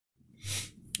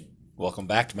Welcome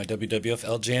back to my WWF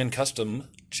LJN custom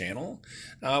channel.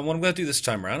 What I'm going to do this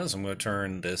time around is I'm going to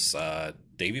turn this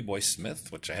Davy Boy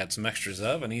Smith, which I had some extras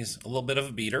of, and he's a little bit of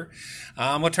a beater.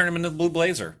 I'm going to turn him into the Blue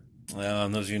Blazer.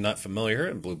 Those of you not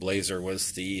familiar, Blue Blazer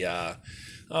was the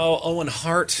Owen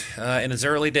Hart in his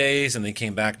early days, and then he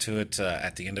came back to it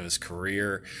at the end of his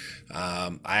career.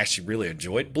 I actually really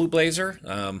enjoyed Blue Blazer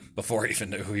before I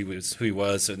even knew who he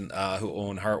was, and who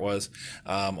Owen Hart was.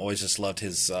 Always just loved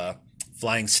his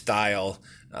flying style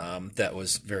that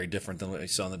was very different than what we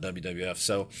saw in the WWF.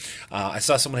 So I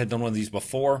saw someone had done one of these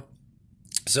before.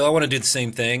 So I want to do the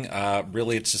same thing.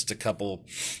 Really, it's just a couple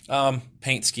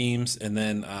paint schemes, and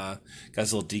then got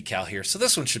his little decal here. So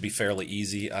this one should be fairly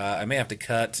easy. I may have to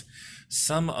cut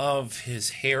some of his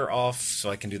hair off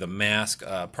so I can do the mask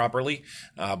properly,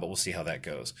 but we'll see how that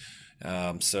goes.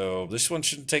 So this one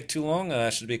shouldn't take too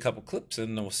long. Should be a couple clips,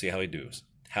 and then we'll see how we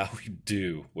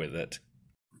do with it.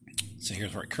 So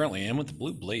here's where I currently am with the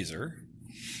Blue Blazer.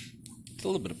 Did a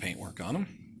little bit of paint work on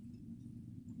him.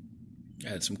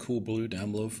 Add some cool blue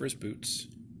down below for his boots.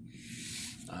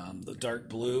 The dark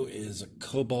blue is a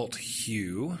cobalt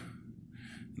hue.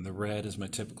 And the red is my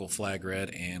typical flag red,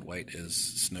 and white is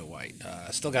snow white.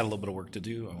 Still got a little bit of work to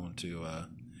do. I want to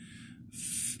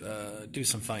do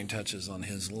some fine touches on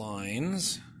his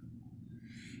lines.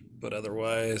 But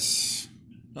otherwise,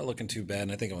 not looking too bad,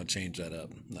 and I think I'm going to change that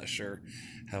up. I'm not sure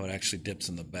how it actually dips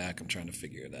in the back. I'm trying to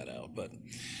figure that out. But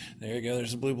there you go.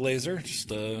 There's the Blue Blazer. Just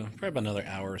probably about another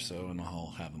hour or so, and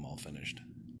I'll have them all finished.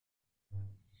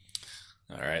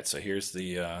 All right, so here's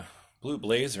the Blue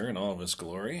Blazer in all of his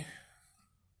glory.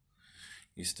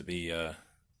 Used to be, I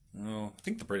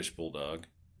think the British Bulldog.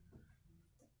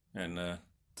 And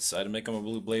decided to make him a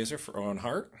Blue Blazer for Owen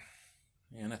Hart.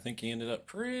 And I think he ended up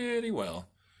pretty well.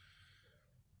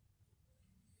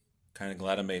 Kind of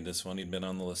glad I made this one. He'd been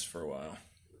on the list for a while.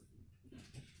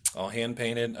 All hand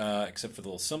painted, except for the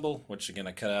little symbol, which again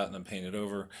I cut out and then painted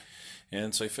over.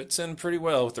 And so he fits in pretty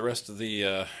well with the rest of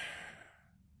the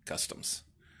customs.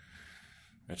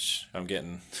 Which I'm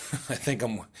getting, I think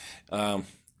I'm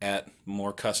at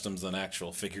more customs than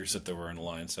actual figures that there were in the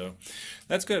line. So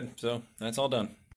that's good. So that's all done.